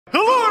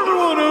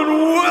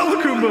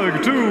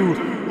back to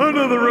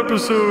another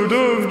episode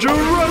of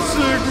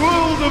Jurassic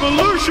World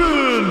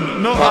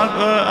Evolution! Not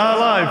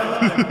Alive,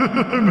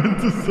 I meant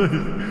to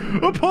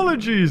say.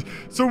 Apologies.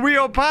 So we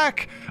are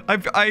back.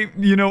 I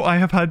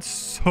have had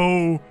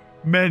so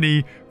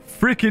many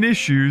freaking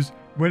issues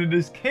when it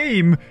has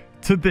came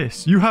to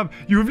this. You have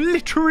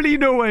literally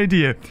no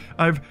idea.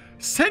 I've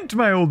sent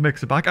my old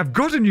mixer back. I've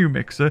got a new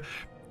mixer.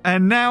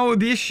 And now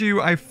the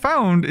issue I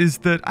found is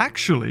that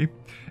actually,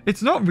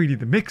 it's not really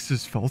the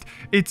mixer's fault.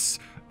 It's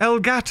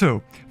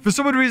Elgato. For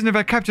some odd reason, if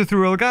I capture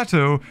through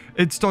Elgato,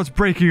 it starts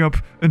breaking up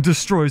and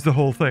destroys the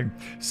whole thing.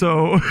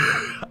 So,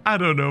 I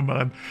don't know,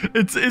 man.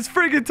 It's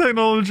friggin'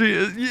 technology.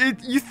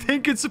 You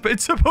think it's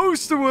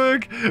supposed to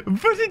work,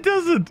 but it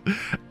doesn't.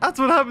 That's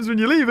what happens when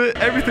you leave it.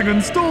 Everything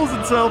installs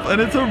itself,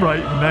 and it's a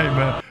right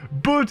nightmare.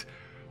 But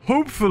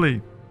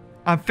hopefully,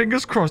 I'm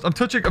fingers crossed. I'm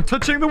touching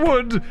the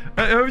wood.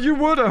 You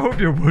wood? I hope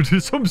you're wood.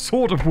 Some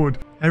sort of wood.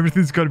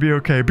 Everything's got to be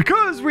okay.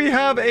 Because we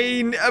have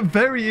a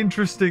very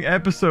interesting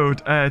episode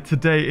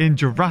today in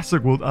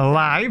Jurassic World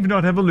Alive,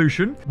 not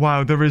Evolution.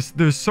 Wow, there's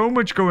so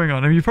much going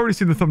on. I mean, you've probably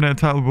seen the thumbnail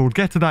title. We'll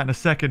get to that in a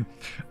second.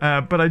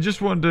 But I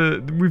just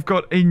wanted to... We've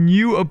got a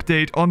new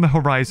update on the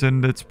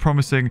horizon that's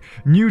promising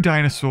new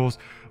dinosaurs.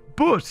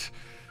 But,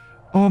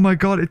 oh my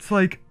god, it's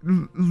like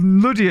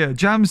Ludia,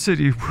 Jam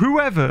City,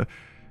 whoever...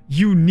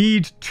 You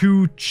need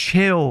to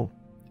chill.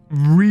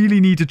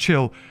 Really need to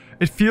chill.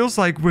 It feels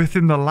like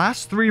within the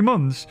last 3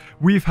 months,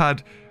 we've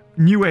had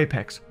new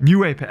Apex.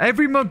 New Apex.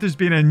 Every month there's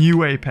been a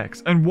new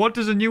Apex. And what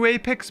does a new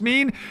Apex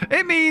mean?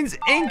 It means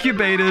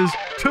incubators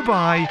to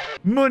buy,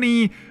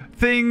 money,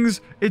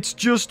 things. It's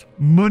just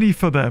money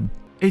for them.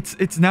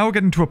 It's now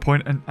getting to a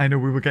point, and I know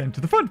we were getting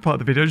to the fun part of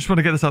the video. I just want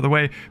to get this out of the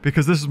way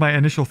because this is my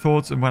initial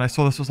thoughts, and when I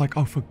saw this, I was like,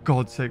 oh, for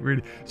God's sake,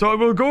 really? So I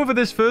will go over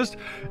this first.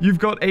 You've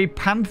got a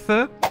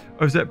panther.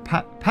 Or is it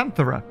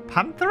Panthera?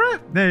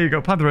 Panthera? There you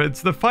go, Panthera.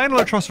 It's the final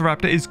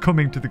Atrociraptor is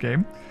coming to the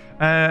game.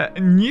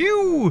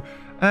 New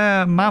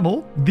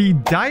mammal. The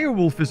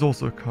direwolf is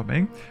also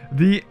coming.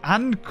 The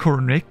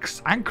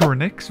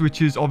Alacranix,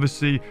 which is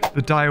obviously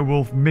the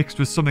direwolf mixed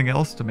with something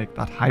else to make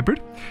that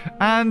hybrid.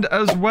 And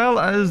as well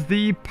as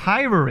the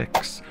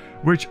Pyrorix,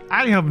 which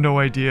I have no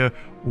idea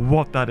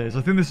what that is.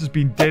 I think this has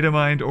been data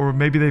mined, or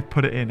maybe they've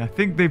put it in. I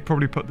think they've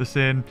probably put this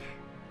in.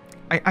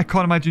 I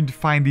can't imagine to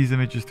find these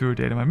images through a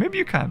data mine. Maybe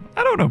you can.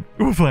 I don't know.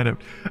 We'll find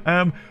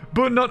out.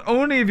 But not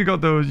only have you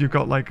got those, you've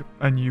got like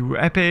a new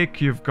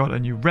epic, you've got a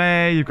new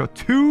rare, you've got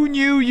 2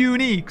 new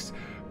uniques,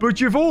 but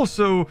you've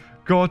also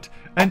got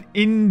an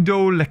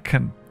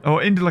Indolican.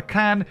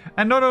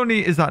 And not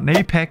only is that an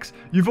apex,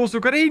 you've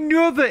also got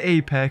another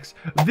apex,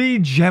 the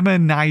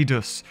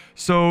Geminidus.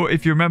 So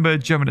if you remember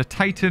Gemini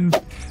Titan,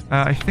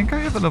 I think I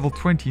have a level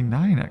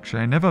 29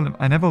 actually. I never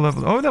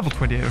leveled. Oh, level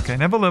 28. Okay, I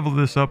never leveled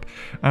this up,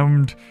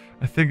 and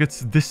I think it's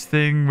this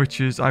thing,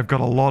 which is I've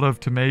got a lot of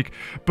to make.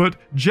 But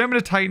Gemini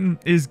Titan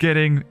is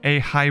getting a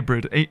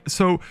hybrid.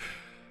 So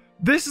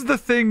this is the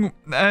thing,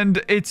 and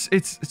it's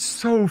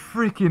so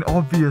freaking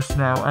obvious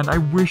now, and I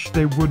wish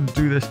they wouldn't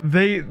do this.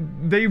 They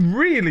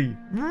really,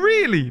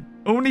 really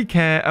only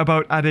care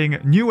about adding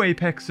new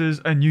apexes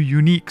and new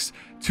uniques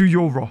to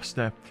your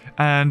roster.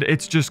 And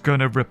it's just going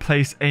to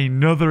replace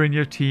another in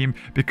your team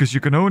because you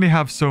can only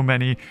have so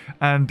many,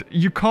 and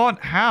you can't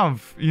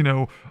have, you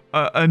know,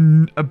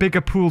 a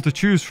bigger pool to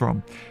choose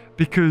from.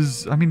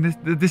 Because, I mean,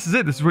 this is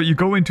it. This is what you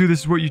go into.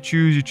 This is what you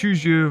choose. You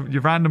choose your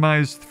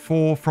randomized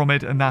 4 from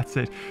it, and that's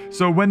it.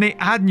 So when they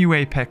add new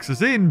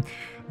apexes in,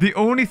 the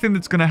only thing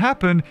that's going to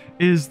happen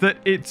is that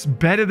it's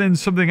better than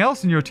something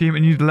else in your team,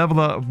 and you level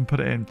that up and put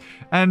it in.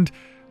 And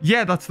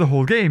yeah, that's the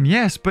whole game.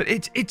 Yes, but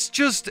it's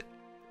just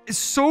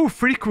so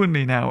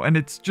frequently now, and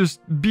it's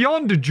just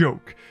beyond a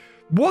joke.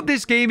 What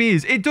this game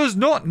is, it does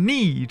not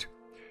need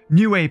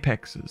new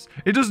apexes.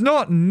 It does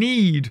not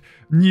need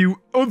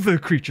new other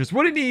creatures.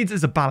 What it needs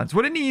is a balance.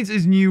 What it needs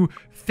is new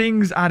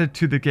things added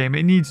to the game.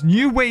 It needs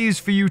new ways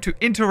for you to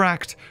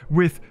interact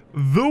with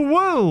the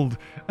world.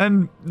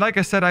 And like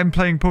I said, I'm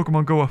playing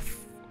Pokemon Go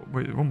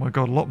wait, oh my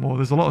god, a lot more.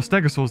 There's a lot of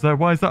stegosaurs there.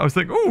 Why is that? I was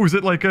thinking, oh, is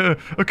it like a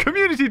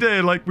community day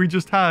like we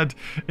just had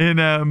in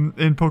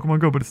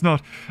Pokemon Go? But it's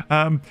not.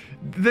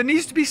 There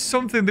needs to be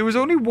something. There was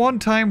only one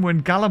time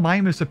when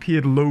Gallimimus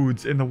appeared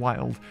loads in the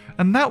wild,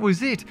 and that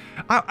was it.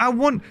 I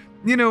want,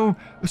 you know,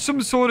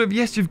 some sort of,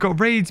 yes, you've got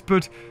raids,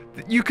 but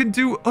you can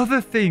do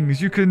other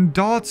things. You can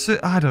darts.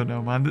 I don't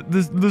know, man.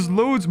 There's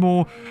loads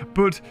more,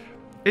 but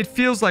it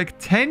feels like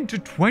 10 to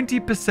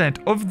 20%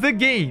 of the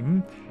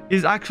game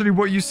is actually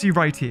what you see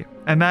right here,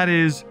 and that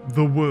is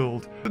the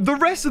world. The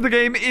rest of the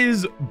game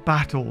is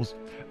battles,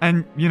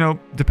 and you know,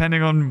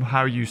 depending on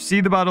how you see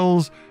the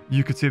battles,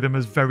 you could see them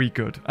as very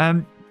good.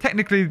 And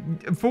technically,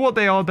 for what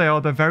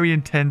they're very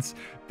intense.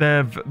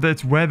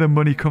 That's where the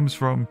money comes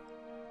from.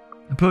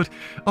 But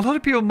a lot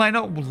of people might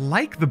not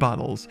like the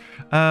battles.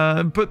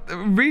 But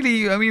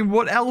really, I mean,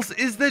 what else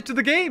is there to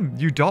the game?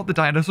 You dot the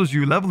dinosaurs,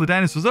 you level the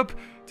dinosaurs up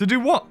to do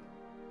what?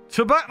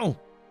 To battle.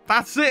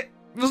 That's it.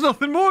 There's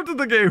nothing more to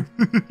the game.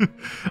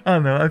 I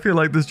don't know. I feel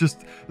like there's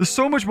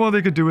so much more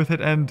they could do with it,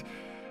 and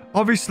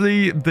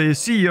obviously the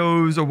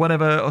CEOs or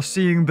whatever are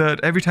seeing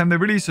that every time they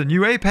release a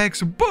new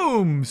Apex,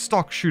 boom,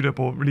 stock shoot up,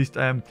 or at least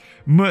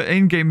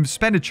in-game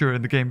expenditure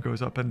in the game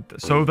goes up. And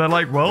so they're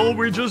like, well,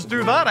 we just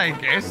do that, I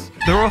guess.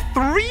 There are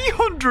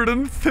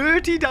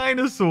 330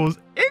 dinosaurs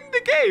in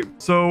the game.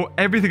 So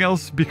everything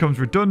else becomes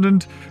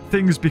redundant.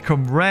 Things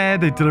become rare.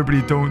 They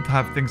deliberately don't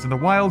have things in the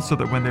wild so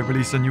that when they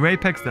release a new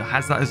Apex that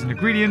has that as an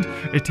ingredient,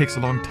 it takes a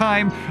long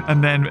time.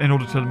 And then in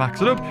order to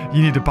max it up,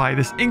 you need to buy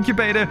this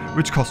incubator,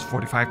 which costs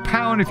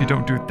 £45. If you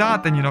don't do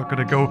that, then you're not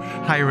going to go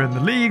higher in the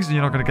leagues and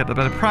you're not going to get the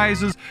better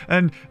prizes.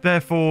 And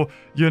therefore,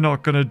 you're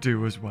not going to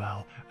do as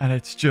well. And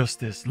it's just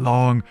this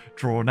long,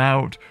 drawn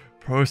out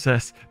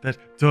process that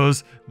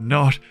does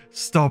not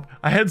stop.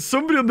 I had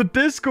somebody on the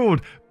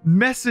Discord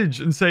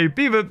message and say,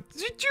 Beaver, do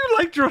you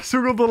like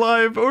Jurassic World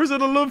Alive, or is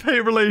it a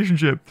love-hate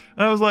relationship?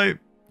 And I was like,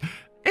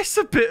 it's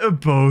a bit of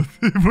both,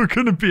 if we're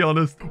gonna be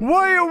honest.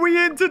 Why are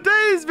we in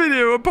today's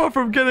video, apart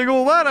from getting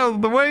all that out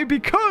of the way?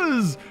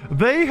 Because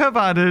they have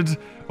added,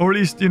 or at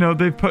least, you know,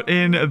 they've put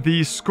in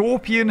the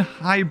Scorpion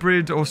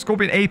Hybrid, or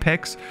Scorpion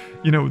Apex.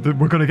 You know,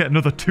 we're gonna get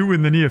another 2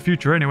 in the near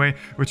future anyway,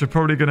 which are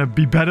probably gonna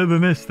be better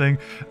than this thing,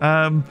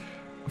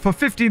 for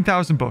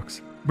 15,000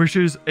 bucks. Which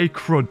is a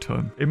crud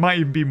ton. It might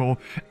even be more.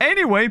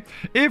 Anyway,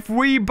 if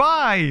we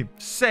buy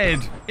said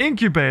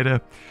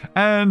incubator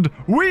and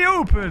we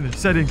open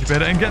said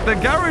incubator and get the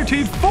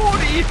guaranteed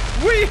 40,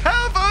 we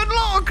have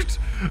unlocked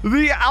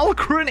the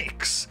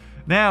Alacranix.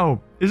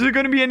 Now, is it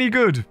going to be any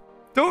good?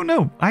 Don't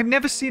know. I've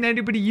never seen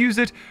anybody use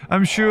it.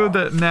 I'm sure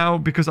that now,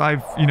 because I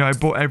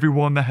bought every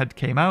one that had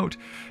came out.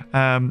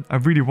 I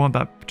really want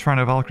that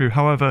Tyranno Valkyrie.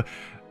 However,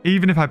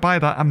 even if I buy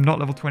that, I'm not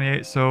level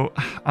 28, so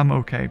I'm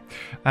okay.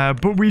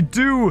 But we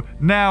do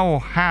now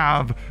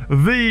have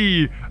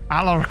the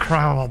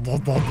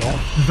Alacranix.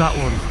 That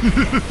one.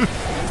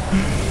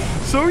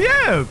 So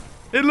yeah,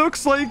 it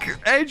looks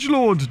like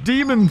edgelord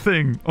demon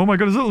thing. Oh my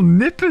god, his little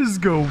nippers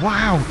go.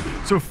 Wow.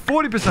 So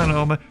 40%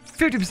 armor,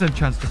 50%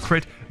 chance to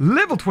crit,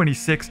 level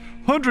 26,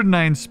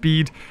 109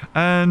 speed,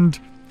 and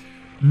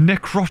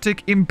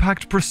necrotic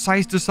impact,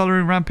 precise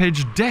decelerating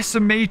rampage,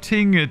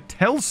 decimating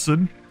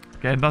Telson.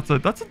 Again, that's a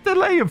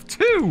delay of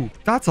 2.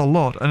 That's a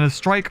lot. And a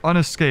strike on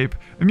escape.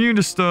 Immune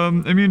to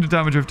stun, immune to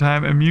damage over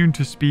time, immune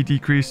to speed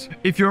decrease.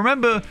 If you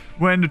remember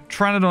when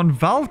Tyranno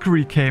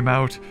Valkyrie came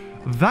out,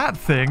 that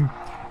thing,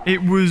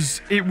 it was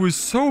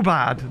so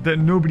bad that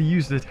nobody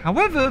used it.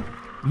 However,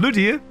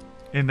 Ludia,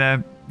 in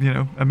their, you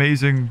know,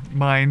 amazing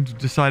mind,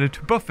 decided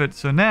to buff it.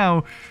 So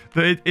now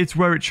it's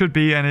where it should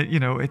be, and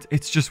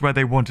it's just where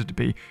they want it to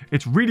be.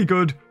 It's really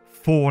good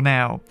for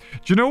now.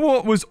 Do you know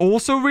what was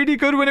also really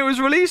good when it was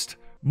released?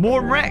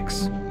 Morm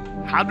Rex,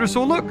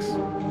 Hadrosaur Lux,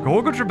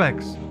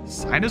 Gorgotrabex,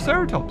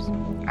 Sinoceratops,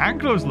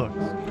 Ankylosing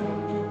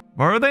Lux.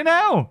 Where are they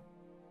now?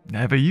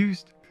 Never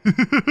used.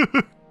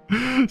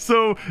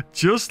 So,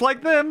 just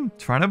like them,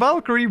 Tyranno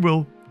Valkyrie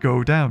will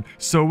go down.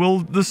 So will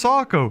the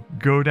Sarco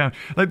go down.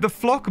 Like, the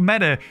Flock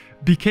meta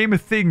became a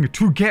thing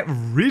to get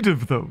rid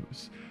of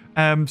those.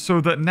 So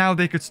that now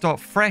they could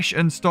start fresh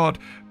and start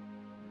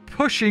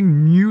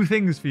pushing new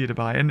things for you to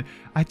buy. And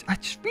I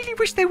just really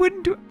wish they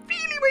wouldn't do it.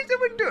 Really wish they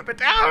wouldn't do it, but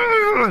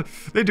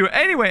they do it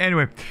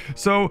anyway.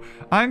 So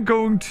I'm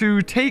going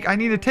to I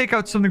need to take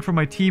out something from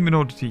my team in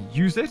order to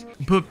use it.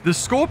 But the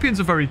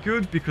Scorpions are very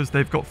good because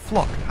they've got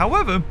Flock.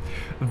 However,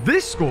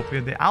 this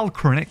Scorpion, the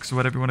Alacranix, or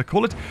whatever you want to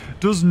call it,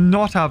 does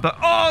not have that.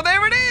 Oh,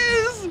 there it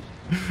is!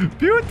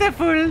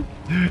 Beautiful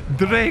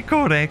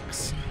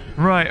Dracorex.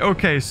 Right,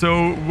 okay,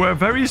 so we're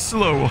very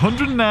slow.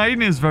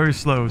 109 is very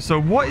slow. So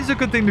what is a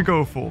good thing to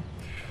go for?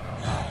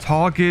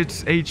 Target,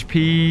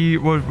 HP,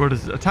 what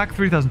is it? Attack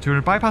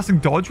 3,200,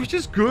 bypassing dodge, which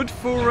is good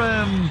for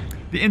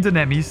the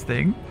Indonemes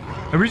thing.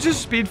 And reduces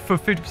speed for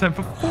 50%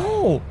 for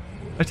 4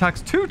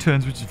 attacks 2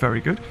 turns, which is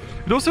very good.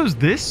 It also has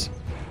this,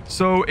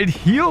 so it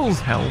heals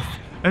health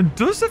and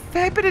does a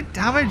fair bit of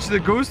damage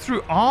that goes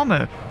through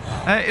armor.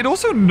 It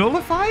also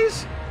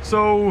nullifies,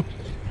 so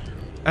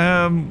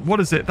what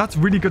is it? That's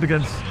really good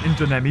against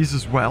Indonemes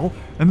as well.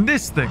 And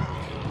this thing,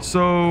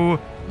 so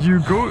you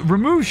go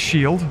remove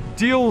shield,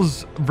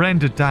 deals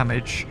rendered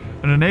damage,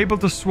 and unable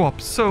to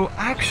swap. So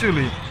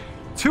actually,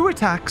 2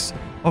 attacks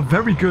are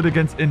very good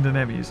against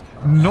Indonemes.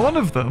 None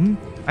of them,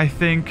 I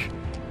think,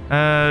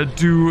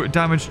 do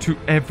damage to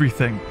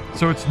everything.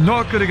 So it's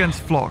not good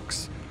against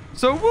Flocks.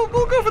 So we'll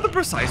go for the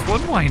precise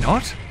one. Why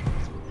not?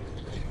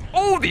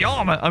 Oh, the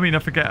armor! I mean, I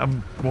forget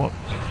I'm what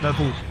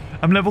level.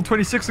 I'm level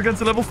 26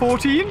 against a level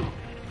 14.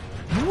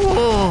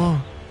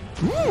 Whoa.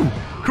 Ooh,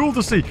 cool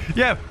to see.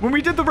 Yeah, when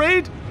we did the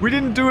raid, we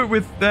didn't do it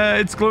with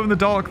its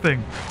glow-in-the-dark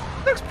thing.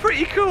 Looks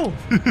pretty cool.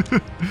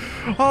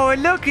 Oh,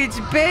 look, it's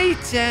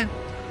beta.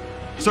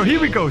 So here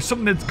we go.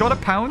 Something that's got a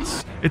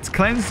pounce. It's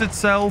cleansed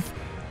itself.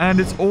 And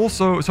it's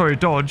also... Sorry,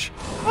 dodge.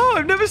 Oh,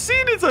 I've never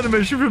seen its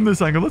animation from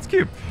this angle. That's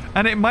cute.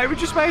 And it might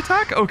reduce my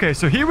attack. Okay,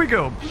 so here we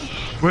go.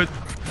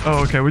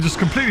 Oh, okay. We're just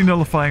completely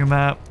nullifying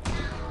that.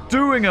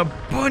 Doing a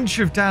bunch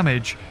of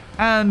damage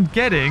and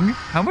getting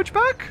how much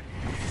back?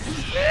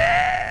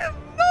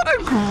 Not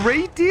a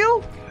great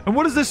deal. And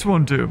what does this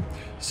one do?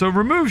 So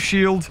remove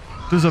shield,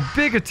 does a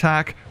big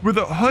attack with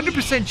a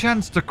 100%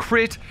 chance to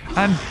crit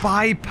and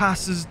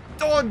bypasses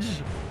dodge.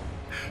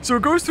 So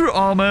it goes through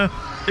armor,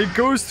 it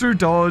goes through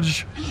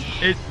dodge,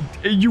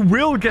 you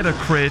will get a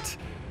crit.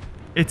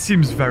 It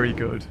seems very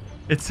good.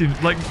 It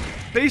seems like,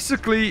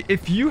 basically,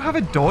 if you have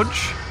a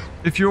dodge,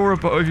 if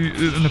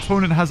an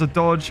opponent has a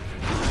dodge,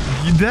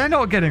 they're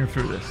not getting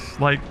through this.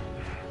 Like,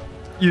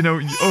 you know,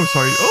 oh,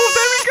 sorry. Oh,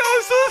 there he goes.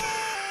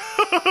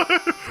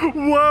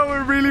 Wow,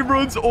 it really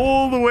runs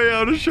all the way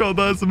out of shot.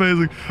 That's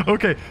amazing.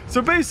 Okay,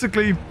 so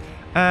basically,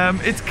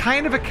 it's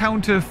kind of a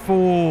counter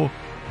for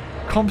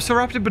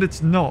Compsoraptor, but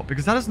it's not,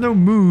 because that has no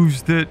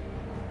moves that,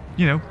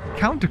 you know,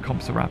 counter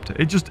Compsoraptor.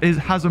 It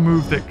has a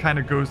move that kind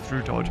of goes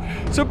through dodge.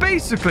 So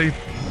basically,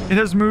 it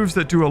has moves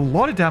that do a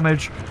lot of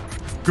damage,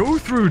 go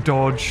through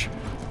dodge,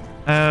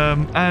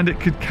 and it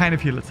could kind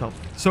of heal itself.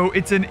 So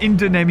it's an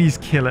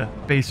Indonemes killer,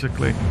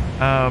 basically.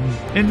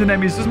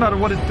 Indonemes, doesn't matter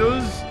what it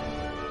does,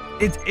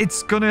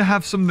 it's gonna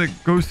have something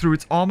that goes through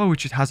its armor,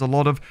 which it has a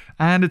lot of,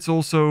 and it's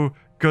also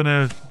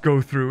gonna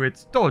go through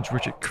its dodge,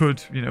 which it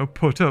could, you know,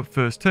 put up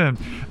first turn.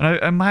 And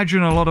I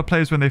imagine a lot of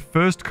players, when they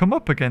first come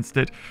up against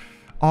it,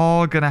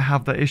 are gonna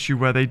have that issue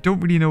where they don't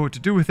really know what to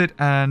do with it,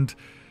 and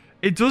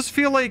it does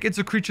feel like it's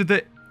a creature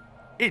that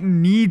it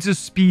needs a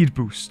speed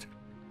boost.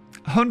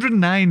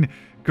 109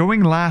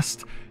 going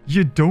last,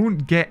 you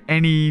don't get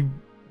any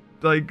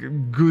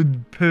like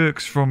good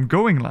perks from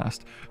going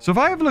last. So if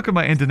I have a look at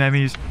my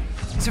Indonemes,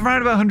 it's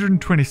around about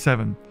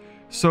 127.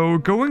 So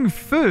going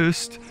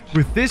first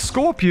with this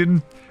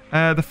Scorpion,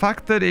 the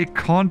fact that it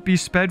can't be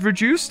sped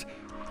reduced,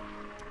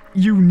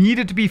 you need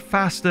it to be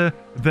faster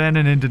than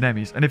an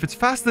Indonemes. And if it's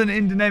faster than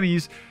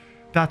Indonemes,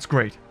 that's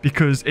great,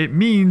 because it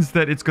means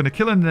that it's going to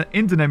kill an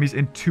Indonemes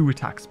in 2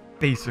 attacks,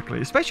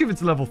 basically, especially if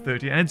it's level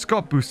 30 and it's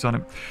got boosts on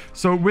it.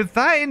 So with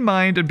that in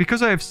mind, and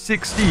because I have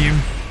 16,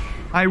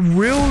 I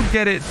will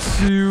get it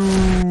to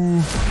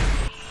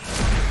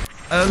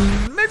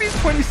maybe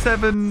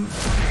 27.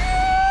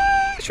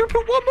 Should we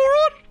put one more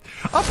on?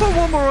 I'll put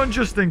one more on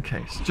just in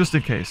case. Just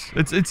in case.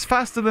 It's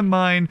faster than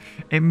mine.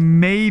 It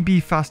may be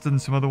faster than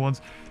some other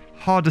ones.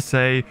 Hard to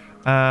say.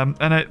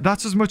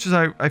 That's as much as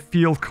I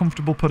feel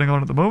comfortable putting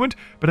on at the moment.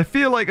 But I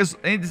feel like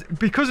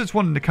because it's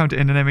wanting to counter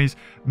enemies,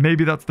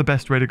 maybe that's the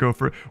best way to go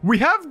for it. We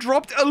have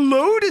dropped a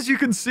load, as you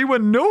can see. We're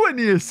nowhere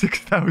near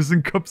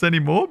 6,000 cups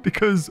anymore,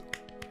 because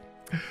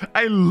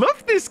I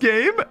love this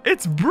game.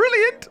 It's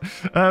brilliant.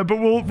 But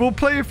we'll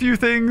play a few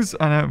things.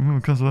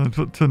 And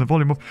turn the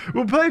volume off.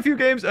 We'll play a few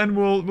games and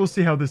we'll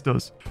see how this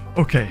does.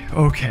 Okay.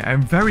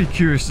 I'm very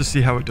curious to see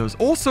how it does.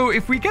 Also,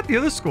 if we get the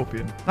other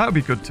Scorpion, that would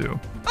be good too.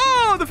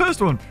 Oh, the first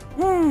one.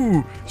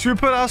 Ooh. Should we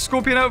put our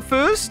Scorpion out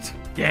first?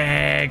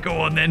 Yeah, go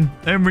on then.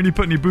 I haven't really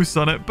put any boosts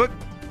on it, but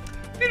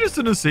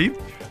interesting to see.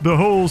 The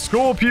whole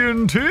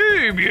Scorpion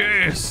team,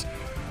 yes.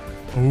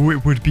 Oh,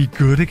 it would be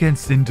good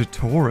against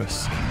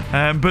Indotaurus.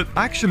 But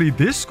actually,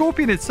 this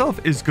Scorpion itself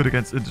is good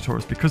against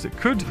Indotaurus, because it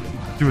could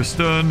do a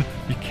stun.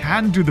 You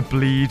can do the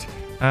bleed.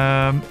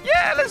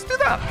 Yeah, let's do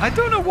that. I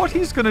don't know what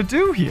he's going to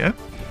do here.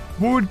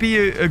 What would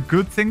be a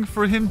good thing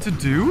for him to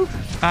do?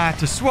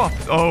 To swap.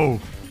 Oh,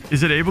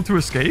 is it able to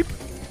escape?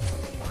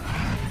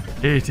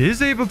 It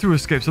is able to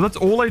escape, so that's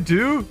all I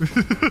do?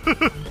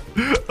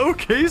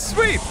 Okay,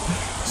 sweet.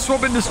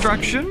 Swap in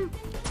distraction.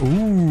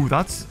 Ooh,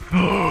 that's...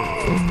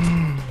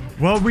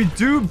 Well, we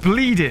do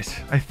bleed it,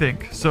 I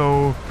think.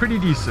 So, pretty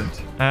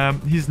decent.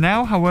 He's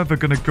now, however,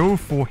 going to go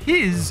for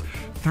his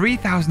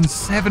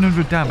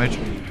 3,700 damage.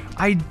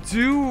 I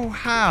do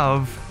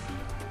have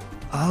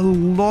a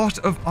lot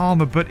of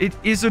armor, but it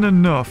isn't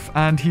enough.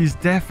 And he's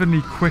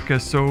definitely quicker,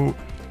 so...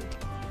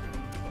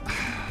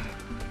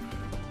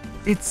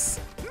 It's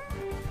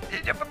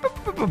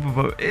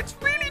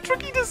really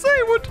tricky to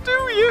say what to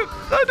do here.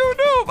 I don't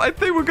know. I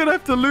think we're going to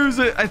have to lose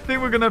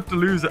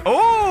it.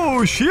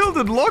 Oh,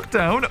 shielded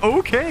lockdown.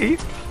 Okay.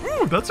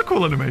 Ooh, that's a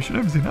cool animation. I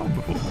haven't seen that one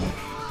before.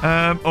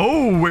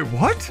 Oh, wait,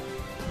 what?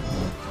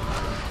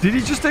 Did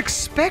he just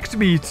expect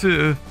me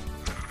to...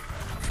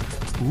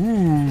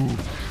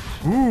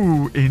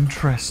 Ooh,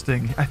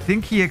 interesting. I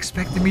think he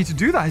expected me to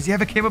do that. Has he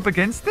ever came up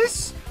against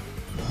this?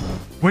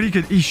 Well,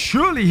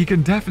 surely he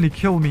can definitely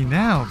kill me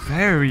now.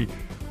 Very...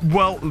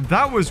 Well,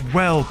 that was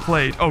well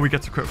played. Oh, we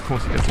get to crit. Of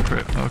course he gets a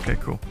crit. Okay,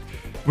 cool.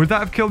 Would that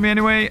have killed me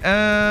anyway?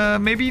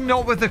 Maybe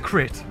not with a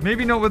crit.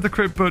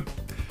 But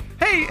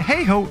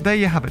hey ho, there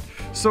you have it.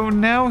 So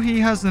now he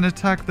has an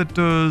attack that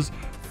does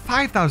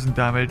 5,000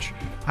 damage.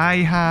 I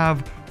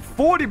have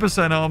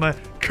 40% armor.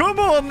 Come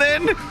on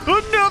then,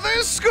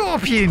 another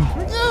Scorpion.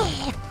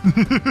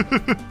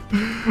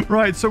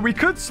 Right, so we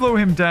could slow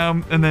him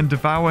down and then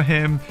devour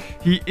him.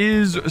 He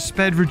is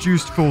sped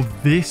reduced for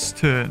this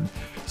turn.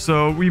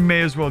 So we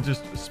may as well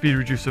just speed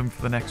reduce him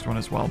for the next one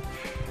as well.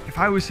 If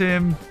I was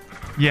him,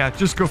 yeah,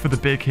 just go for the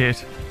big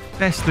hit.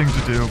 Best thing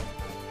to do.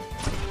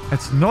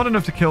 It's not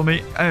enough to kill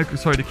me.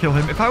 To kill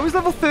him. If I was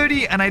level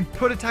 30 and I'd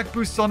put attack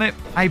boosts on it,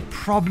 I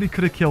probably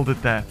could have killed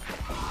it there.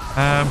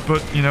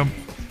 But, you know,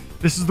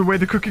 this is the way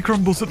the cookie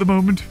crumbles at the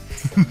moment.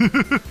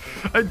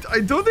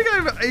 I don't think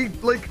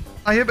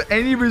I have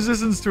any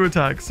resistance to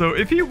attack. So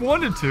if he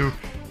wanted to,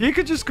 he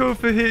could just go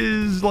for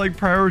his, like,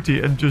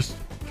 priority and just,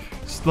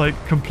 like,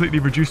 completely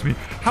reduce me.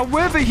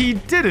 However, he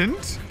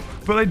didn't.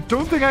 But I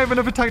don't think I have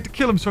enough attack to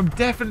kill him, so I'm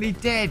definitely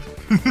dead.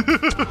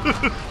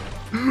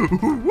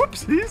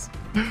 Whoopsies.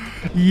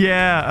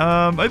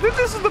 Yeah, I think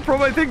this is the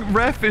problem. I think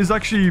Ref is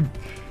actually,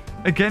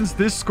 against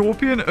this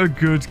Scorpion, a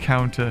good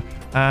counter.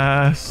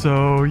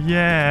 So,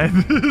 yeah,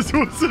 this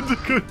wasn't a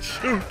good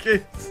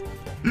showcase.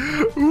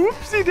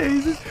 Whoopsie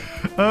daisies.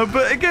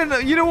 But again,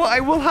 you know what? I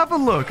will have a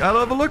look. I'll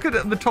have a look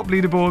at the top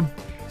leaderboard,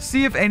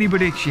 see if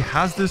anybody actually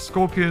has this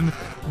Scorpion,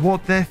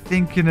 what they're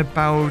thinking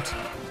about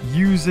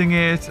using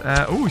it.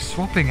 Oh,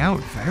 swapping out.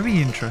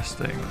 Very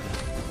interesting.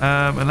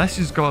 Unless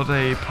he's got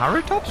a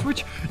Paratops,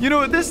 which, you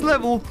know, at this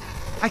level,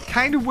 I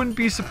kind of wouldn't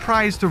be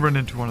surprised to run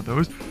into one of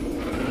those.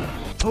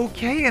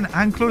 Okay,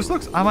 and close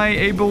looks. Am I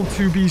able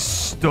to be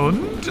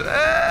stunned?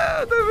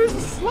 There is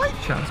a slight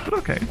chance, but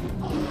okay.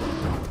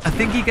 I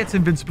think he gets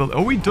invincibility.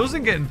 Oh, he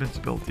doesn't get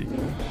invincibility.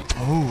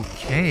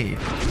 Okay.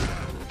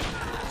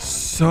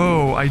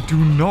 So, I do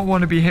not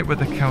want to be hit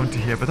with a counter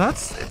here, but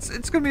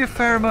it's going to be a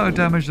fair amount of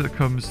damage that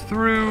comes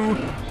through.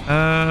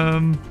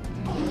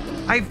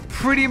 I've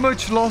pretty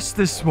much lost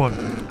this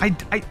one. I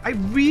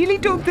really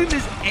don't think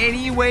there's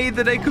any way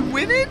that I could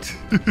win it.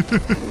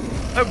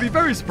 I'd be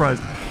very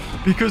surprised,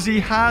 because he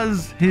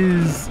has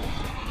his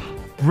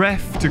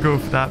Ref to go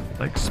for that,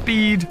 like,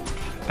 speed,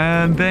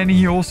 and then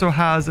he also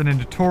has an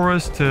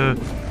Indotaurus to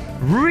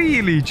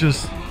really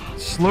just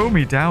slow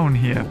me down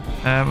here.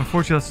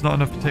 Unfortunately, that's not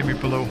enough to take me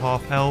below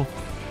half health.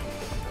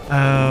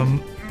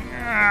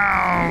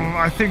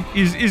 I think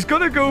he's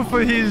gonna go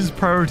for his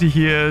priority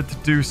here to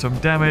do some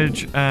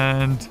damage,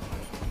 and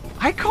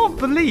I can't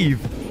believe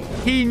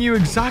he knew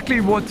exactly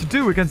what to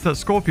do against that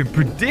Scorpion,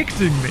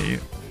 predicting me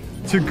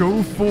to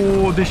go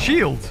for the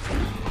shield.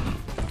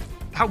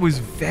 That was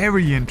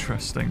very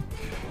interesting.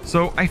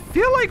 So I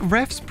feel like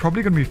Ref's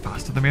probably going to be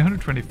faster than me.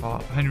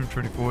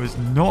 124 is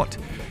not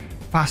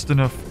fast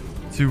enough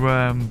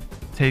to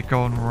take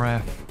on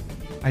Ref.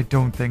 I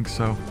don't think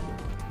so.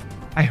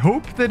 I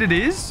hope that it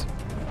is.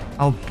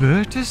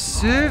 Albertus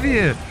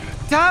Servia.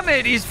 Damn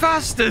it, he's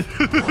faster.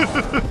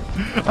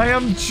 I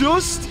am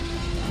just...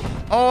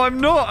 Oh, I'm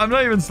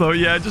not even slow.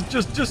 Yeah,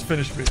 just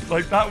finish me.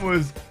 Like, that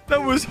was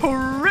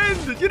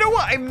horrendous. You know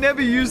what? I've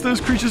never used those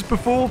creatures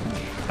before.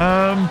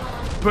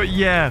 But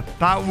yeah,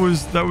 that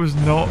was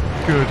not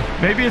good.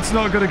 Maybe it's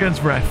not good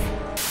against Ref.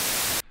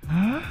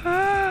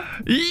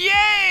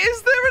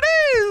 Yes, there it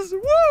is.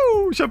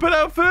 Woo! Should I put it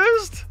out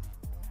first?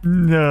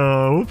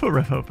 No, we'll put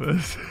Ref out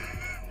first.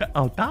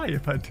 I'll die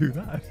if I do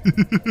that.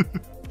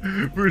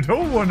 We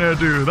don't want to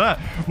do that.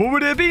 What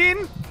would it have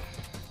been?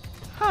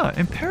 Huh,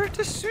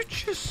 Imperator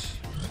Suchus.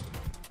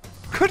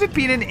 Could have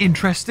been an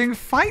interesting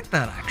fight,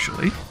 that,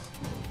 actually.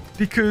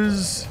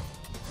 Because,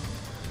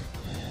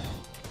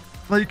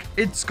 like,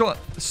 it's got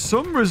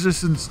some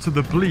resistance to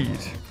the bleed.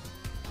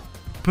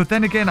 But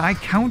then again, I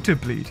counter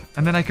bleed.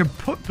 And then I can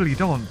put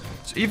bleed on.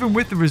 So even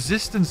with the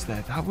resistance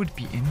there, that would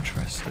be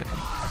interesting.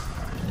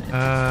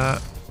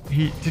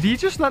 Did he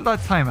just let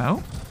that time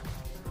out?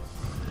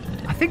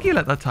 I think he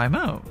let that time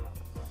out.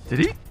 Did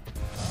he?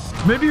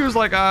 Maybe he was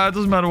like, it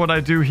doesn't matter what I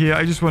do here.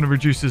 I just want to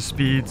reduce his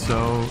speed,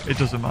 so it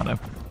doesn't matter.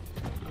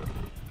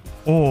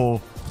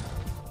 Or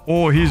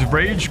he's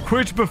rage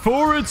quit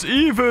before it's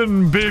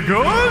even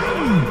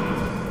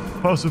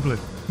begun? Possibly.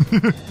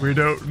 We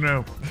don't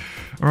know.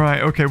 All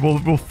right, okay,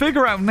 we'll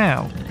figure out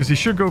now, because he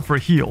should go for a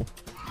heal.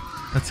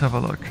 Let's have a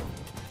look.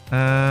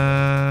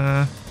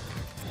 I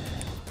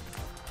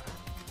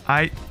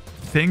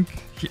think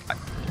he...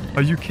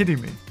 Are you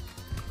kidding me?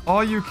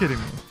 Are you kidding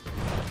me?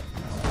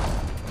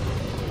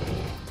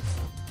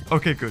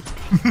 Okay, good.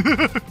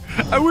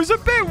 I was a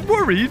bit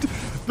worried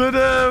that,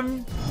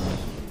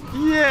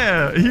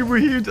 yeah,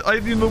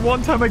 the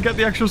one time I get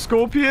the actual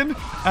Scorpion,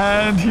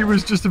 and he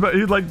was just about,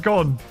 he'd like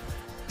gone.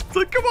 It's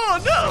like, come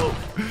on, no!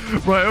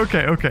 Right,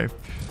 okay.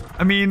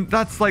 I mean,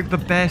 that's like the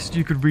best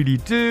you could really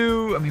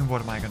do. I mean,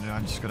 what am I gonna do?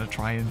 I'm just gonna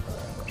try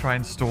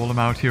and stall him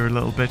out here a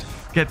little bit.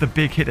 Get the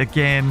big hit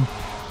again.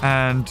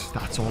 And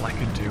that's all I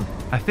can do.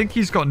 I think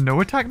he's got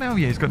no attack now.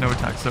 Yeah, he's got no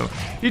attack. So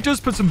he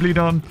does put some bleed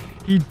on.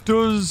 He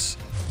does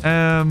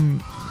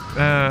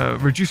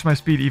reduce my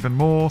speed even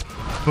more.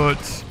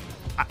 But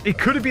it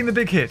could have been the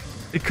big hit.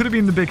 It could have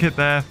been the big hit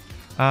there.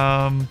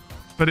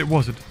 But it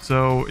wasn't.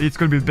 So it's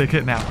going to be the big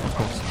hit now, of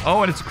course.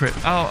 Oh, and it's a crit.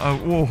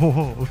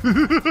 Whoa.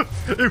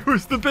 It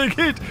was the big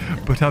hit.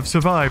 But I've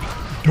survived.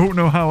 Don't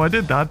know how I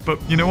did that.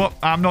 But you know what?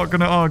 I'm not going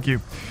to argue.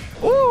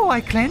 Oh,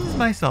 I cleansed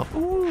myself.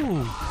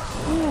 Ooh.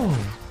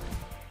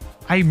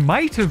 I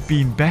might have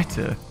been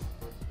better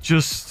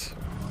just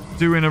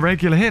doing a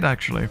regular hit,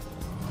 actually.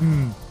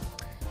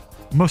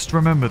 Must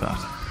remember that.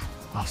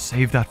 I'll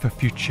save that for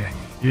future.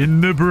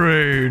 In the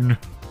brain.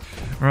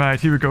 Right,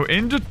 here we go.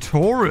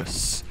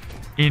 Indotaurus.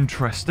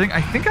 Interesting. I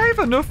think I have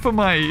enough for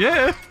my...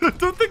 Yeah, I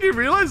don't think he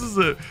realizes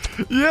it.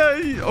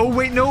 Yeah. Oh,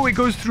 wait, no. It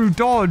goes through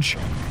dodge,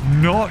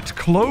 not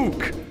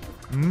cloak.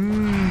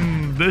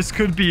 This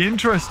could be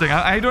interesting.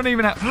 I don't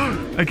even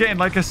have... Again,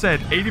 like I said,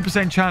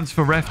 80% chance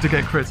for Ref to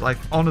get crits. I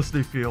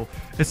honestly feel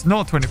it's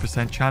not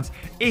 20% chance.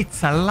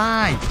 It's a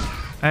lie.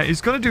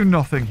 He's going to do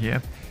nothing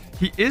here.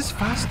 He is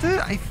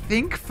faster, I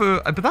think,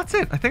 for... But that's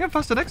it. I think I'm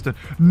faster next turn.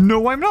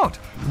 No, I'm not.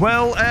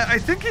 Well, I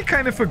think he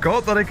kind of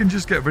forgot that I can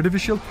just get rid of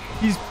his shield.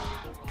 He's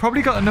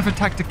probably got enough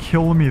attack to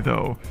kill me,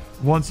 though,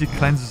 once he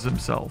cleanses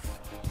himself.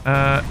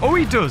 Oh,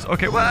 he does.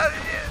 Okay, well,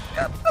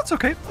 yeah, that's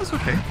okay. That's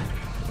okay.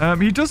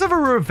 He does have a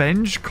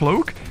revenge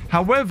cloak.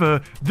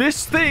 However,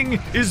 this thing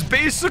is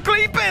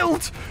basically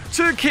built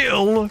to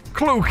kill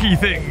cloaky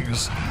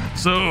things.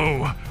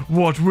 So,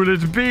 what will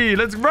it be?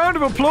 Let's round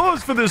of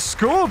applause for this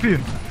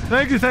scorpion.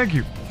 Thank you, thank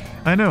you.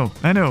 I know.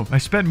 I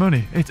spent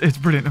money. It's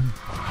brilliant.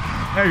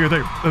 Thank you.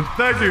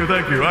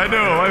 Thank you. I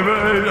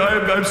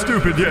know. I'm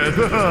stupid. Yes.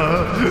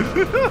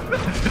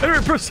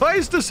 Anyway,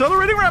 precise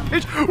decelerating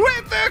rampage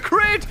with the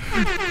crit.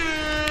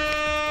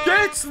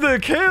 Gets the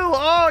kill.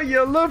 Oh,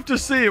 you love to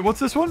see it.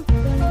 What's this one?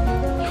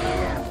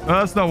 Oh,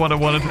 that's not what I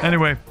wanted.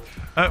 Anyway.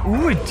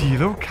 Ooh, a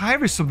Dilo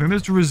Kyrie, something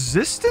that's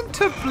resistant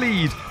to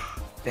bleed.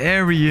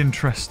 Very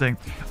interesting.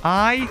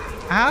 I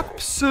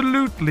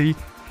absolutely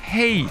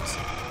hate,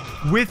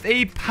 with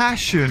a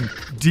passion,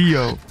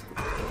 Dio.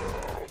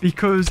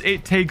 Because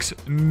it takes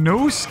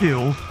no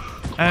skill,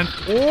 and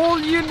all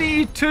you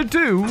need to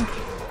do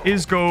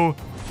is go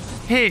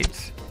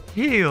hit,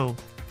 heal,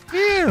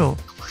 heal,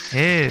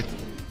 hit,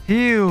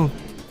 heal,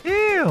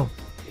 heal,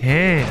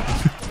 hit.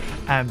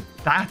 And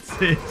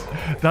that's it.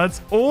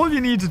 That's all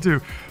you need to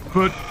do.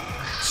 But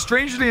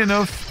strangely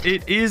enough,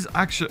 it is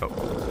actually...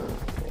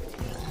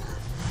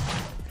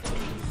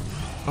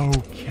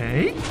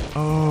 Okay.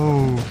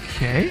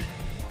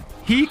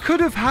 He could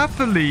have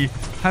happily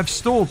have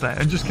stalled there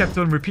and just kept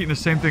on repeating the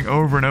same thing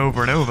over and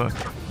over and over.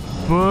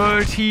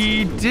 But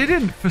he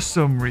didn't for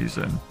some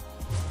reason.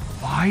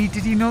 Why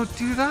did he not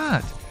do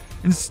that?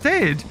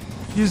 Instead,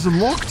 he's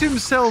locked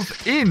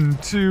himself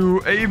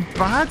into a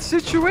bad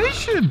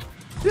situation.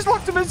 He's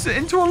locked him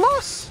into a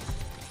loss.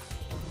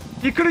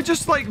 He could have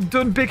just, like,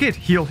 done big hit,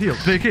 heal, heal,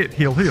 big hit,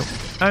 heal, heal.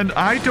 And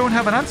I don't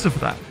have an answer for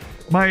that.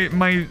 My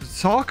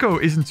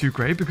Sarko isn't too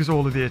great because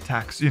all of the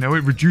attacks, you know,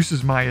 it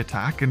reduces my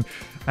attack and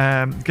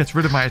gets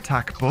rid of my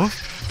attack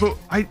buff. But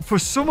for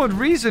some odd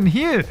reason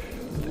here,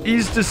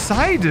 he's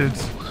decided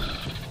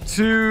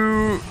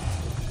to...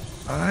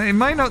 it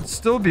might not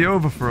still be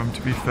over for him,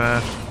 to be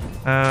fair.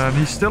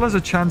 He still has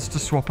a chance to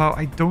swap out.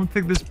 I don't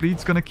think this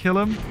bleed's going to kill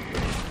him.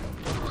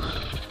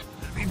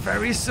 I'd be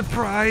very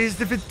surprised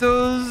if it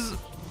does.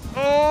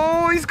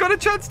 Oh, he's got a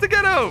chance to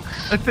get out.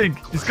 I think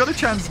he's got a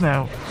chance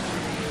now.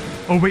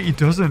 Oh, wait, he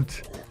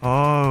doesn't.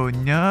 Oh,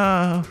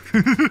 no.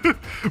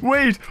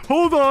 Wait,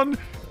 hold on.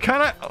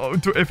 Can I... Oh,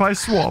 if I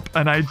swap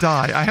and I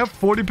die, I have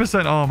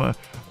 40% armor.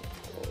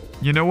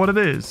 You know what it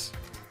is?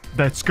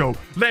 Let's go.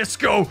 Let's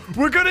go.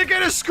 We're going to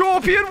get a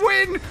scorpion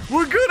win.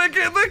 We're going to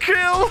get the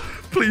kill.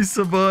 Please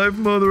survive,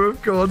 Mother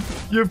of God.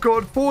 You've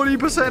got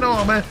 40%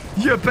 armor.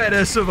 You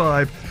better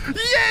survive.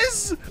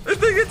 Yes! I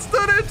think it's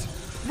done it.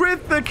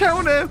 With the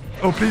counter.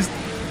 Oh, please.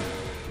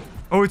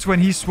 Oh, it's when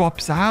he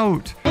swaps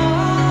out.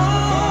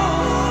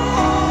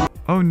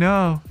 Oh,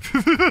 no.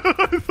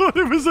 I thought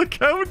it was a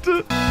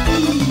counter.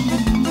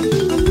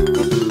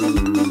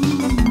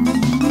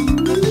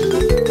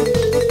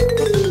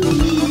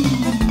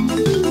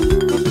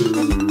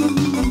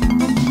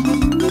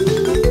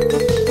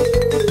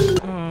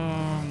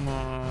 Oh,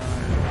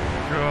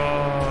 my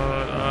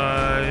God.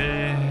 I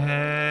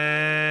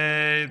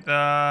hate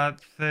that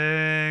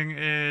thing.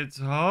 It's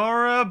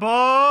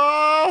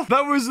horrible.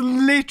 That was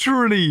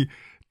literally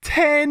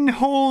 10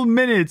 whole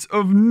minutes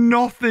of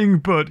nothing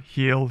but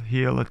heal,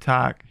 heal,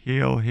 attack,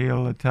 heal,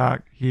 heal,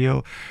 attack,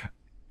 heal,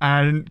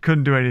 and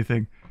couldn't do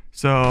anything.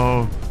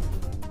 So,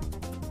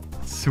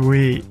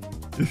 sweet.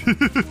 Yay!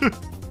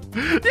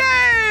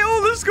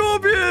 All the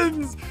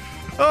scorpions!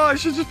 Oh, I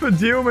should just put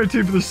Dio on my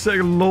team for the sake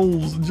of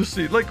lols and just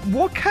see, like,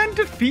 what can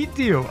defeat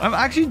Dio? I'm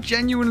actually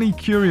genuinely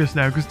curious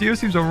now because Dio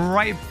seems a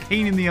right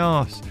pain in the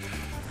arse.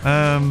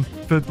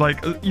 But,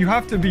 like, you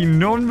have to be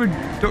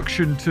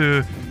non-reduction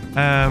to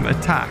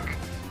attack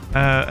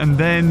and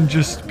then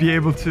just be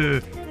able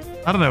to...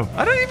 I don't know.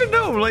 I don't even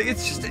know. Like,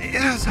 it's just...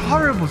 It's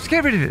horrible. Just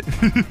get rid of it.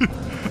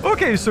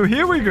 Okay, so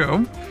here we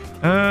go.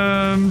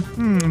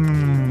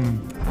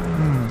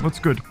 What's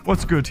good?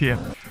 What's good here?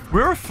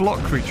 We're a flock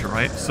creature,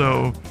 right?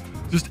 So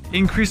just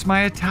increase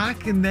my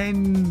attack and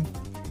then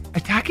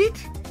attack it?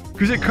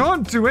 Because it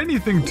can't do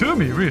anything to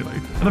me,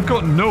 really. And I've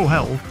got no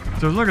health,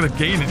 so it's not going to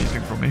gain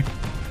anything from me.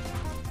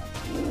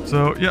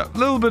 So, yeah, a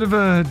little bit of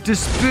a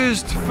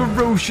dispersed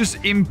ferocious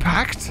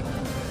impact.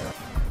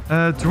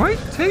 Do I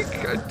take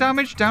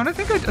damage down? I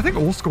think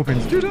all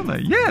scorpions do, don't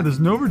they? Yeah, there's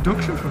no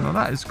reduction from that.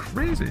 That is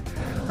crazy.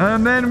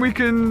 And then we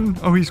can...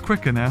 Oh, he's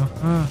quicker now.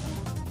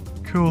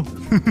 Cool.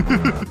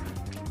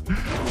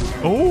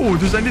 Oh,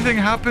 does anything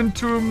happen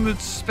to him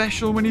that's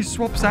special when he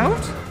swaps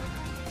out?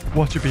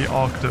 What should be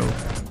Arcto?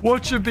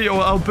 What should be...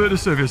 Oh, Alberta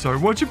Servia, sorry.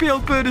 What should be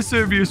Alberta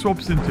Servia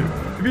swaps into?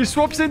 If he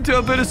swaps into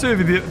Alberta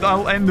Servia,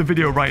 I'll end the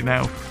video right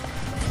now.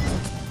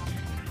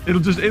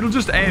 It'll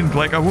just end.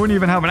 Like, I won't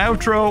even have an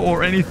outro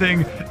or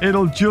anything.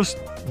 It'll just...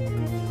 I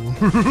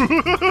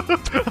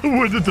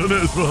would have done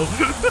it as well.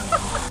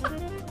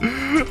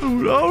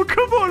 Oh,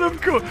 come on,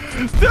 of course.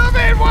 Damn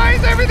it, why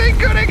is everything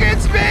good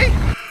against me?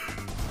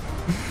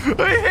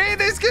 I hate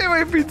this game.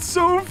 I've been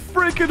so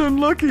freaking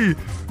unlucky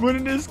when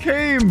it just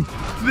came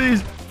to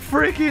these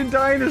freaking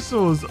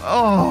dinosaurs.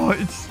 Oh,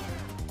 it's...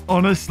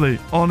 Honestly.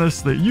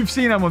 You've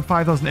seen I'm on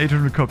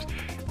 5,800 cups.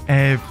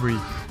 Every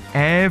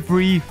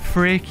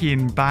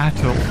freaking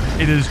battle,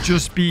 it has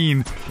just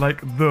been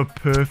like the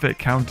perfect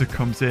counter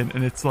comes in,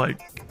 and it's like,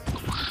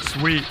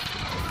 sweet.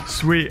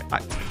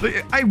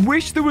 I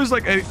wish there was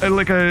like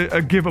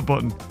a give up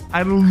button.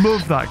 I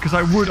love that, because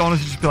I would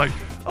honestly just be like,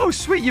 oh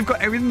sweet, you've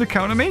got everything to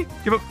counter me.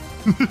 Give up.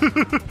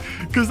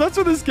 Because that's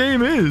what this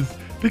game is.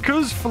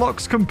 Because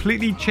Phlox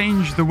completely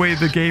changed the way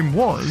the game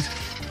was.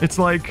 It's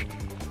like,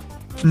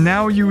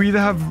 now you either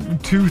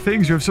have two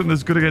things. You have something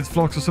that's good against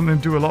Phlox or something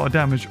to do a lot of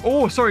damage.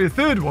 Oh, sorry, a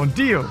third one,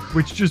 Dio,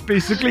 which just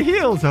basically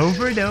heals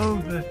over and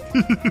over.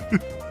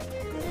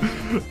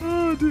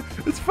 Oh, dude.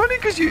 It's funny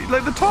because you,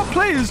 like, the top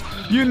players,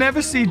 you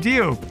never see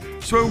Dio.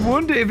 So I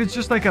wonder if it's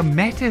just like a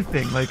meta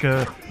thing, like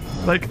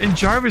in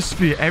Jarvis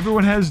Sphere,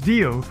 everyone has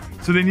Dio,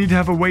 so they need to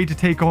have a way to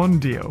take on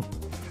Dio.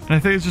 And I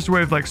think it's just a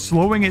way of like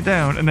slowing it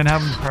down and then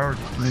having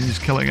priority and then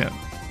just killing it.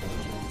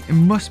 It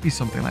must be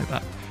something like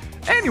that.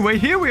 Anyway,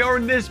 here we are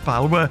in this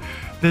battle where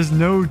there's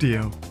no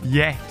Dio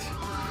yet.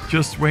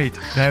 Just wait,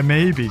 there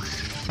may be.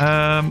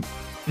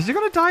 Is he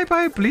gonna die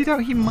by a bleed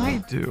out? He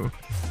might do.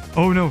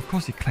 Oh no, of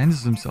course he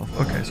cleanses himself.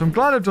 Okay, so I'm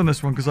glad I've done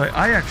this one because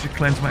I actually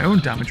cleanse my own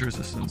damage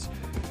resistance.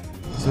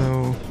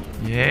 So,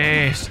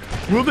 yes.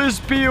 Will this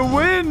be a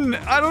win?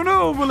 I don't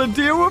know. Will a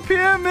Dio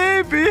appear?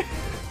 Maybe.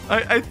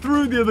 I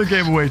threw the other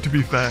game away, to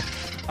be fair.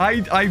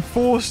 I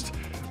forced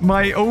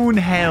my own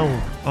hell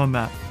on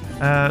that.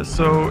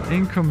 So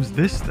in comes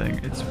this thing.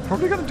 It's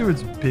probably going to do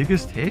its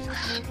biggest hit.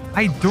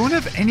 I don't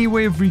have any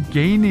way of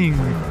regaining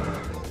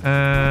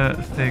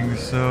things,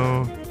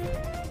 so...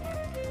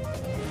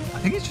 I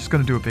think it's just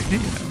going to do a big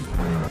hit, you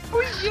know.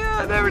 Oh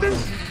yeah, there it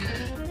is.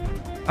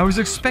 I was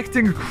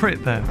expecting a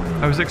crit there.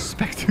 I was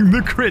expecting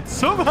the crit.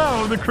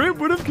 Somehow the crit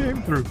would have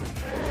came through.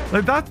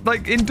 Like that,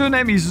 like in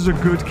Dunemis is a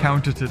good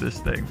counter to this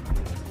thing.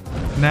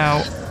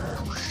 Now,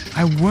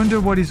 I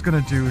wonder what he's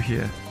going to do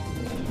here.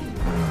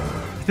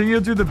 I think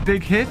he'll do the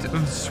big hit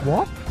and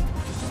swap?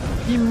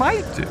 He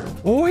might do.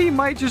 Or he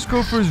might just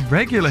go for his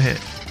regular hit.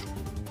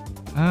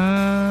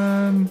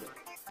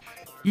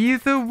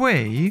 Either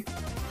way,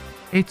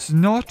 it's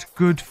not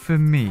good for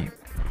me.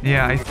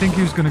 Yeah, I think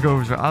he was going to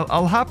go for it.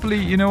 I'll happily,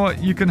 you know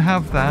what, you can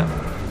have that.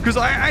 Because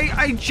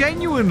I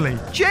genuinely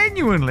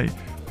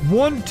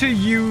want to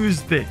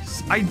use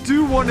this. I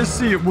do want to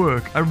see it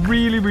work. I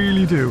really,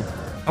 really do.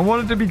 I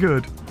want it to be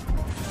good.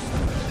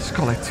 It's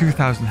got like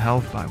 2,000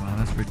 health back, man.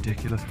 That's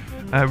ridiculous.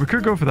 We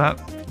could go for that.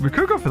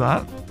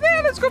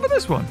 Yeah, let's go for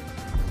this one.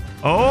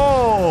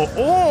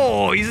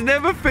 Oh, he's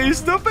never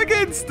faced up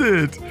against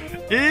it.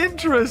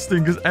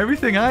 Interesting, because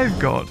everything I've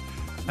got,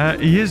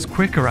 he is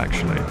quicker,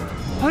 actually.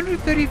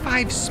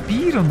 135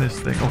 speed on this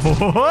thing.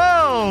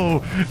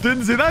 Oh,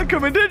 didn't see that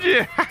coming, did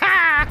you?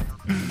 I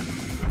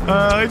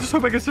just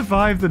hope I can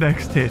survive the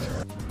next hit.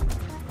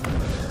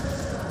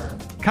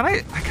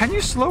 Can you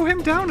slow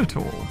him down at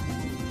all?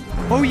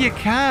 Oh, you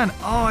can.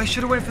 Oh, I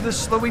should have went for the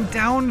slowing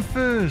down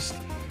first.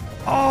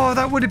 Oh,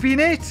 that would have been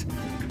it.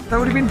 That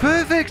would have been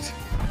perfect.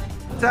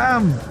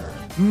 Damn.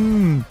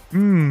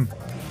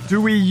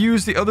 Do we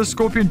use the other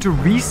scorpion to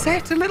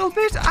reset a little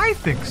bit? I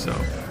think so.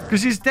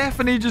 Because he's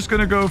definitely just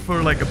going to go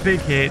for like a big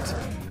hit.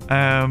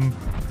 And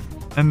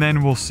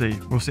then we'll see.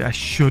 I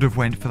should have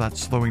went for that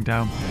slowing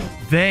down.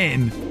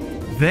 Then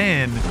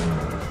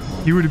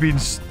he would have been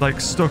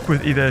like stuck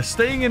with either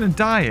staying in and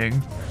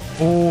dying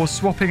or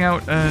swapping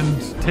out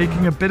and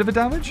taking a bit of a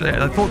damage.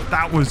 Yeah, I thought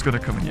that was going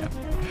to come in, yeah.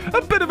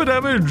 A bit of a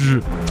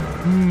damage.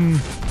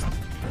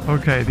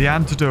 Okay, the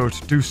antidote.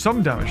 Do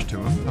some damage to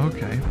him.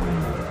 Okay.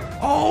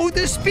 Oh,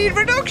 the speed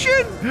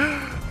reduction!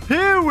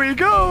 Here we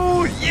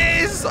go!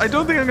 Yes! I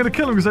don't think I'm going to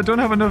kill him because I don't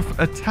have enough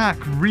attack,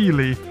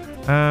 really.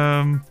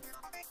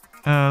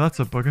 That's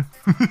a bugger.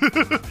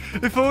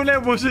 If only I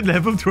wasn't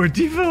level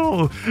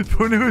 24. If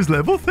only I was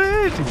level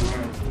 30.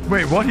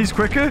 Wait, what? He's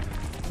quicker?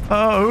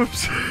 Oh,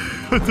 oops.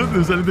 I don't think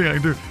there's anything I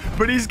can do.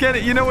 But he's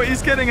getting... You know what?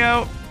 He's getting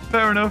out.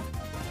 Fair enough.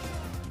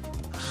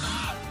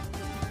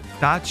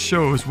 That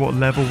shows what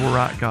level we're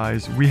at,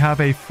 guys. We have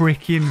a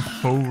freaking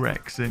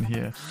Forex in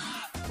here.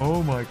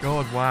 Oh my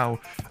god, wow.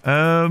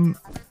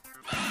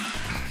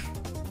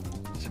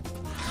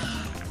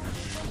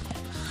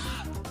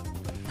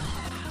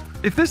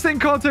 If this thing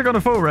can't take on a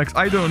Forex,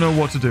 I don't know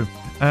what to do.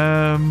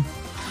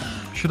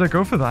 Should I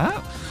go for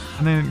that?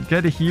 And then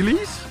get a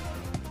Heelys?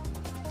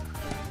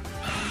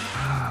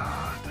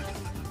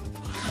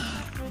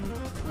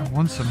 I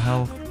want some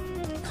health.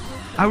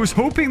 I was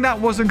hoping that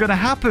wasn't going to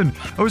happen.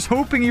 I was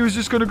hoping he was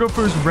just going to go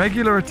for his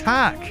regular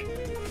attack.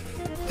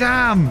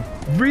 Damn.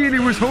 Really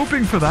was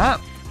hoping for that.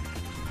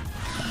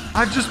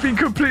 I've just been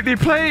completely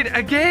played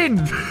again.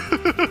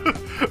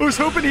 I was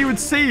hoping he would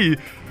see,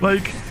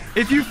 like,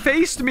 if you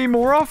faced me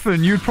more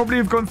often, you'd probably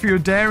have gone for your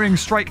daring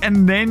strike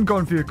and then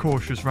gone for your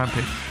cautious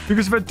rampage.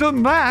 Because if I'd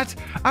done that,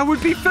 I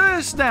would be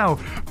first now.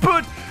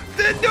 But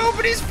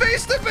nobody's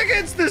faced up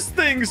against this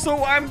thing,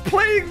 so I'm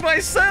playing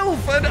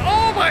myself, and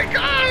oh my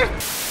god!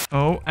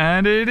 Oh,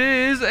 and it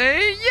is a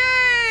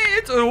yay!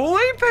 It's an all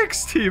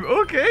Apex team.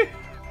 Okay,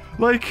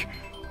 like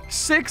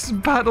 6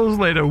 battles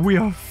later, we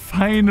are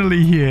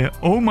finally here.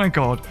 Oh my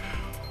god!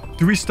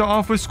 Do we start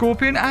off with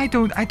Scorpion?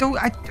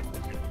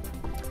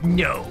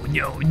 No.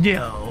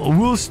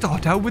 We'll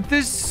start out with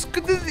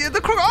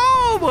the croc.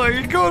 Oh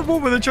my god,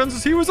 what were the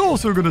chances he was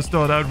also going to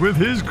start out with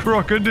his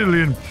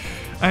crocodilian?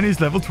 And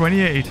he's level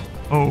 28.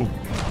 Oh,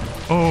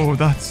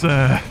 that's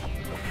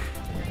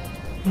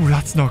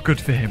not good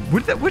for him.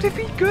 Would it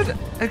be good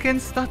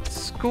against that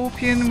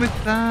Scorpion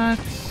with that?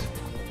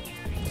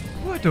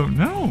 Oh, I don't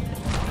know.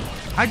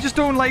 I just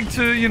don't like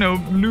to, you know,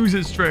 lose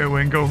it straight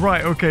away and go,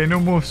 right, okay, no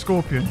more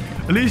Scorpion.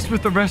 At least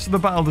with the rest of the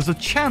battle, there's a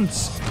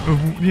chance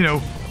of, you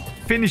know,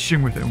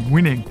 finishing with it,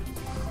 winning.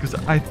 Because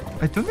I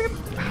don't think it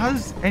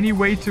has any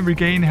way to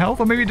regain health.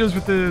 Or maybe it does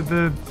with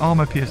the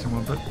armor piercing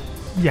one, but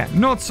yeah,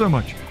 not so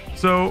much.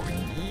 So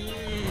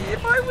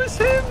if I was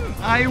him,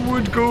 I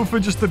would go for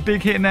just the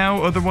big hit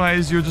now.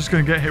 Otherwise, you're just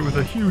going to get hit with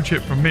a huge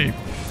hit from me.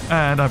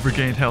 And I've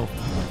regained health.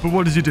 But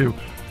what does he do?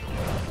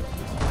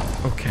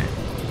 Okay.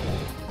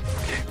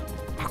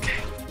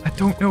 I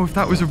don't know if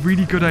that was a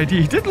really good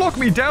idea. He did lock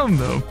me down,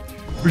 though,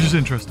 which is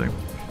interesting.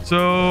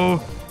 So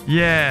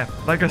yeah,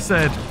 like I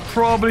said,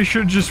 probably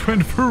should just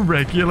went for a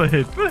regular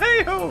hit. But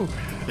hey-ho,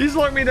 he's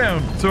locked me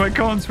down, so I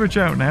can't switch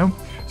out now.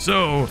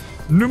 So,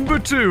 number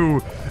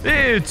 2,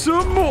 it's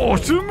a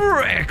Mortem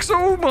Rex.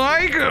 Oh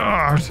my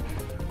god.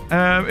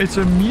 It's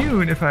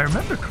immune, if I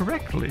remember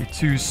correctly,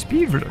 to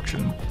speed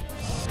reduction.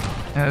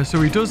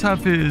 So he does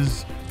have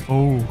his...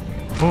 Oh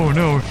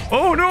no.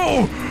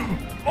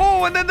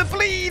 Oh, and then the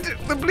bleed.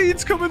 The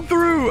bleed's coming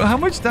through. How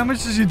much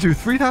damage does he do?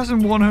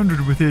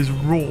 3,100 with his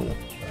roll.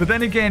 But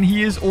then again,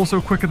 he is also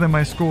quicker than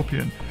my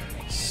Scorpion.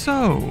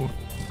 So,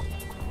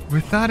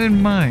 with that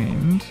in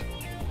mind,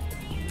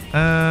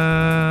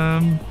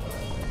 I'll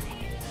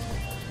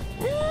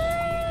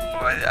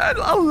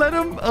let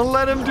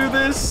him do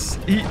this.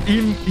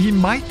 He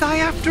might die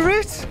after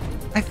it.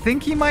 I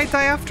think he might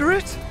die after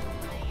it.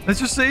 Let's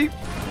just see.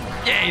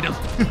 Yeah, he does.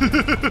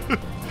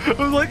 I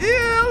was like,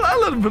 yeah,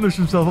 I'll let him finish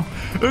himself off.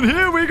 And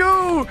here we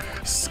go.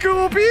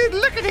 Scorpion,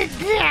 look at it.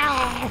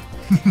 Yeah.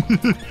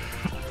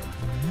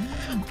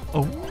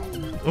 Oh,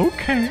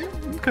 okay.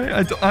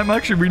 I'm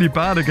actually really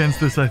bad against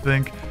this, I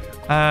think.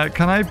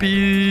 Can I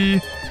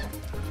be...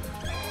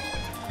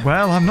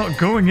 Well, I'm not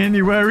going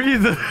anywhere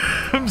either.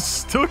 I'm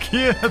stuck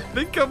here. I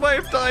think I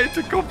might have died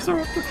to cops.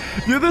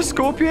 The other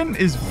Scorpion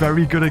is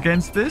very good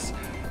against this.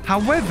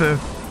 However,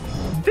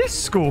 this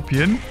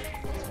Scorpion,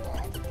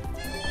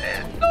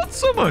 not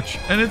so much.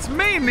 And it's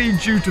mainly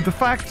due to the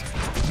fact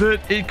that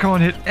it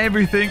can't hit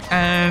everything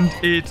and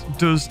it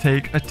does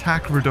take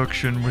attack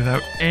reduction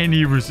without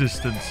any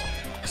resistance.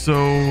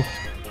 So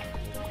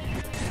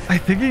I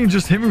think he can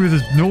just hit me with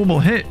his normal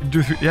hit.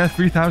 Do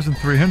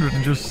 3,300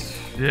 and just...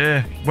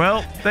 Yeah.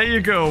 Well, there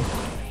you go.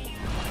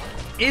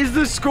 Is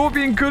the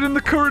Scorpion good in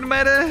the current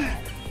meta?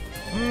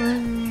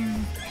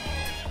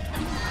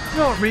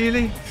 Not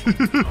really.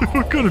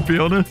 We're gonna be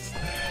honest.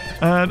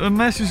 And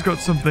unless he's got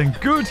something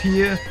good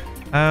here,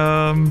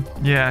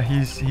 yeah,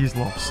 he's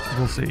lost.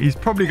 We'll see. He's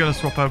probably gonna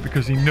swap out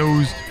because he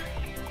knows...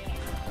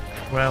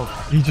 Well,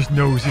 he just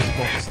knows he's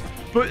lost.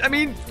 But, I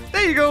mean,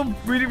 there you go.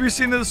 We've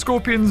seen that the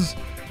Scorpion's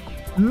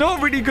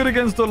not really good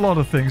against a lot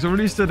of things, or at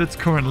least at its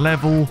current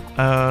level.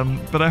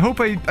 But I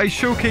hope I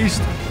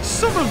showcased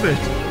some of it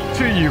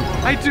to you.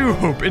 I do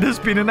hope. It has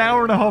been an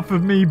hour and a half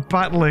of me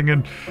battling,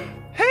 and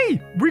hey,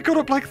 we got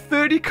up like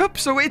 30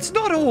 cups, so it's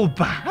not all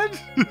bad.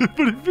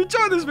 But if you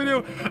enjoyed this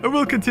video, I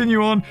will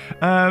continue on.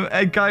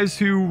 Guys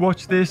who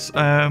watch this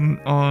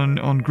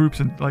on groups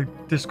and like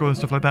Discord and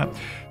stuff like that,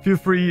 feel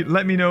free,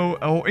 let me know,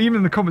 or even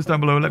in the comments down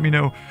below, let me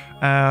know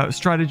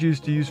strategies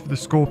to use for the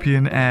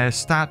Scorpion,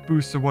 stat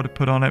boosts or what to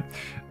put on it.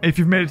 If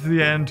you've made it to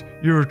the end,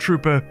 you're a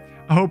trooper.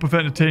 I hope I've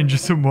entertained you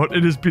somewhat.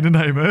 It has been a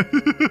nightmare.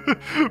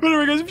 But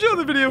anyway, guys, if you enjoyed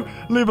the video,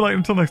 leave a like.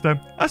 Until next time,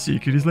 I'll see you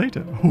cuties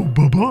later. Oh,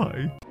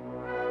 bye-bye.